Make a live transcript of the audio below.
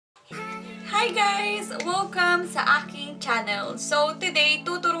Hi guys! Welcome sa aking channel. So today,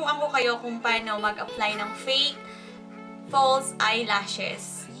 tuturuan ko kayo kung paano mag-apply ng fake false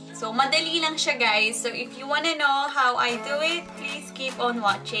eyelashes. So madali lang siya guys. So if you wanna know how I do it, please keep on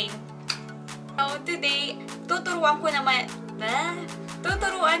watching. So today, tuturuan ko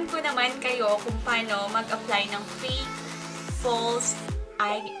naman kayo kung paano mag-apply ng fake false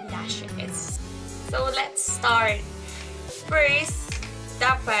eyelashes. So let's start. First,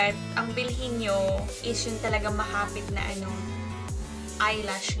 dapat ang bilhin nyo is yung talagang mahapit na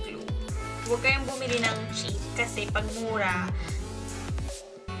eyelash glue. Huwag kayong bumili ng cheap kasi pag mura,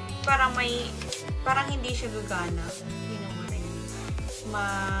 parang hindi siya gagana. You know what I mean?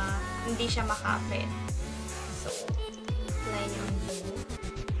 Hindi siya makapit. So, apply nyo ang glue.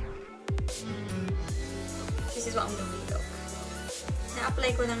 This is what I'm doing though.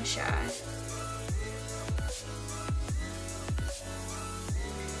 Na-apply ko lang siya.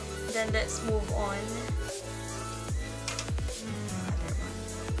 Then let's move on. Another one.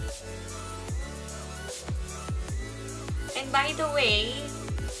 And by the way,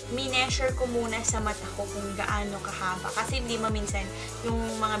 mineasure ko muna sa mata ko kung gaano kahaba. Kasi hindi minsan yung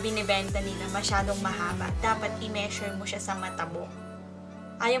mga binibenta nila masyadong mahaba. Dapat i-measure mo siya sa mata mo.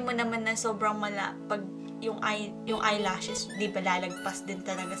 Ayaw mo naman na sobrang pag yung eyelashes, di ba lalagpas din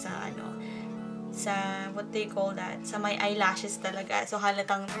talaga sa sa, what do you call that? Sa may eyelashes talaga. So,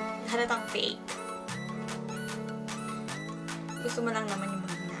 halatang fake. Gusto mo lang naman yung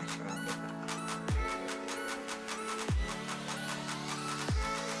maging natural, diba?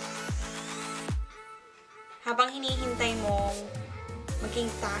 Habang hinihintay mong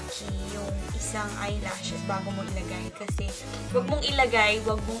maging tacky yung isang eyelashes bago mo ilagay. Kasi, wag mong ilagay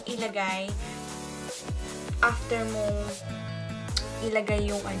after mong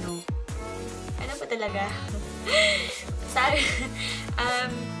ilagay yung pa talaga. Sorry.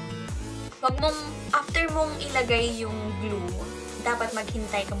 After mong ilagay yung glue, dapat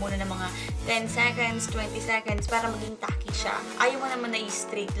maghintay ka muna ng mga 10 seconds, 20 seconds para maging tacky siya. Ayaw mo naman na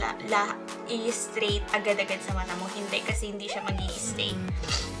i-straight agad-agad sa mata mo. Hindi, kasi hindi siya mag-i-stay.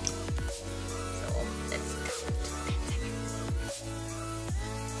 So, let's count 10 seconds.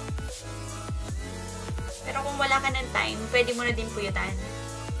 Pero kung wala ka ng time, pwede mo na din puyutan.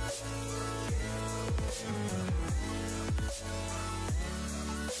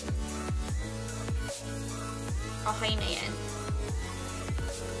 Okay na yan.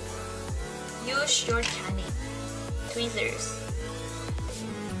 Use your cunning. Tweezers.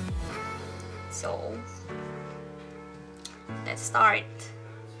 So, let's start.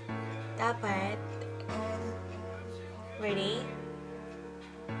 Dapat, ready?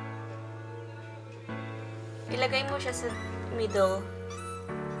 Ilagay mo siya sa middle.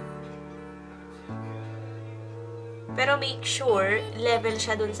 Pero make sure, level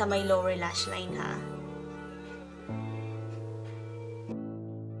siya dun sa may lower lash line, ha?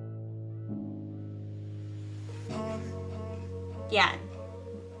 Yan.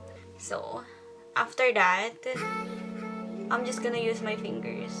 So, after that, I'm just gonna use my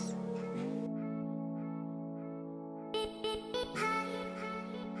fingers.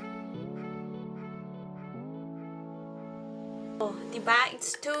 Oh, diba?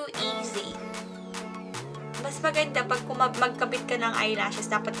 It's too easy. Mas maganda pag magkabit ka ng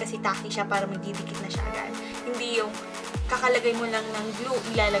eyelashes, dapat kasi tacky siya para magdidikit na siya agad. Hindi yung kakalagay mo lang ng glue,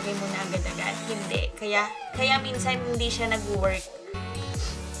 ilalagay mo na agad-agad. Hindi. Kaya minsan hindi siya nag-work.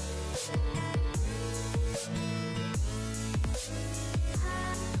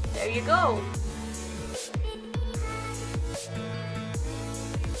 There you go.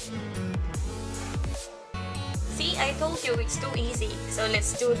 See, I told you it's too easy. So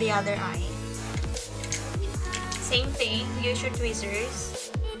let's do the other eye. Same thing. Use your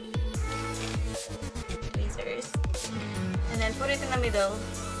tweezers. And then put it in the middle.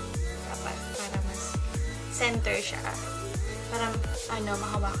 Dapat para mas center siya. Para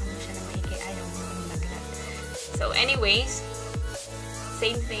mahawakan mo siya na maigi. Ayaw mo naglag. So anyways,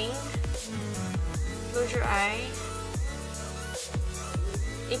 same thing. Close your eye.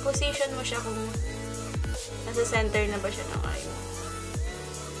 I-position mo siya kung nasa center na ba siya ng eye mo.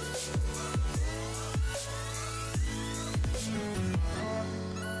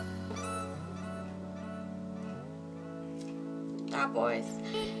 Tapos,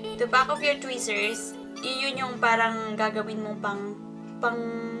 the back of your tweezers, yun yung parang gagawin mong pang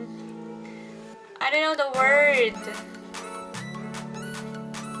I don't know the word.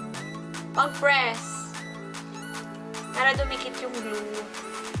 Pang-press. Para dumikit yung glue.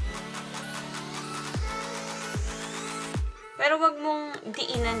 Pero wag mong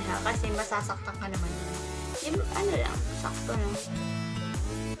diinan ha, kasi masasaktan ka naman. Yung, lang, sakto lang.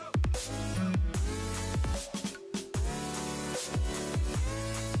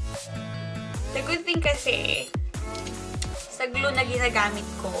 The good thing kasi, sa glue na ginagamit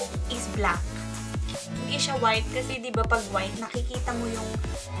ko is black. Hindi siya white kasi di ba pag white, nakikita mo yung,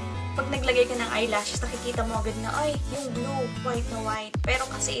 pag naglagay ka ng eyelashes, nakikita mo agad na, ay, yung glue, white na white. Pero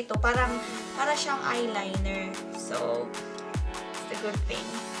kasi ito, para siyang eyeliner. So, it's a good thing.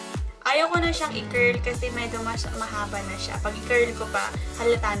 Ayaw ko na siyang i-curl kasi medyo mahaba na siya. Pag i-curl ko pa,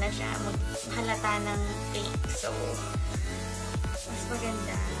 halata na siya. Halata ng fake. So, mas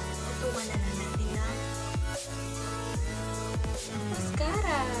maganda. Tutukan na lang natin na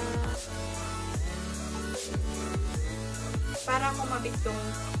mascara. Para kumabit yung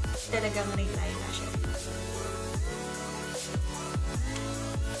talagang real eyelashes.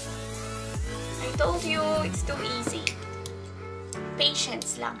 I told you, it's too easy.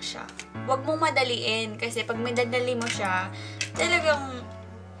 Patience lang siya. Huwag mong madaliin kasi pag madadali mo siya, talagang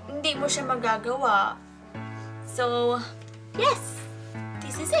hindi mo siya magagawa. So, yes!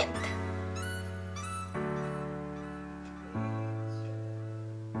 This is it!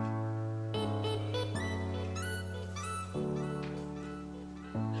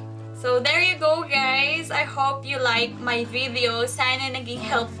 So, there you go guys. I hope you like my video. Sana naging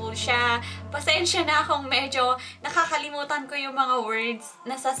helpful siya. Pasensya na akong medyo nakakalimutan ko yung mga words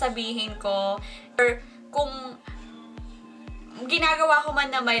na sasabihin ko. Or kung ginagawa ko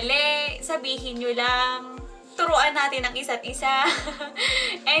man na mali, sabihin nyo lang. Turuan natin ang isa't isa.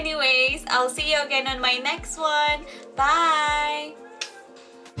 Anyways, I'll see you again on my next one. Bye!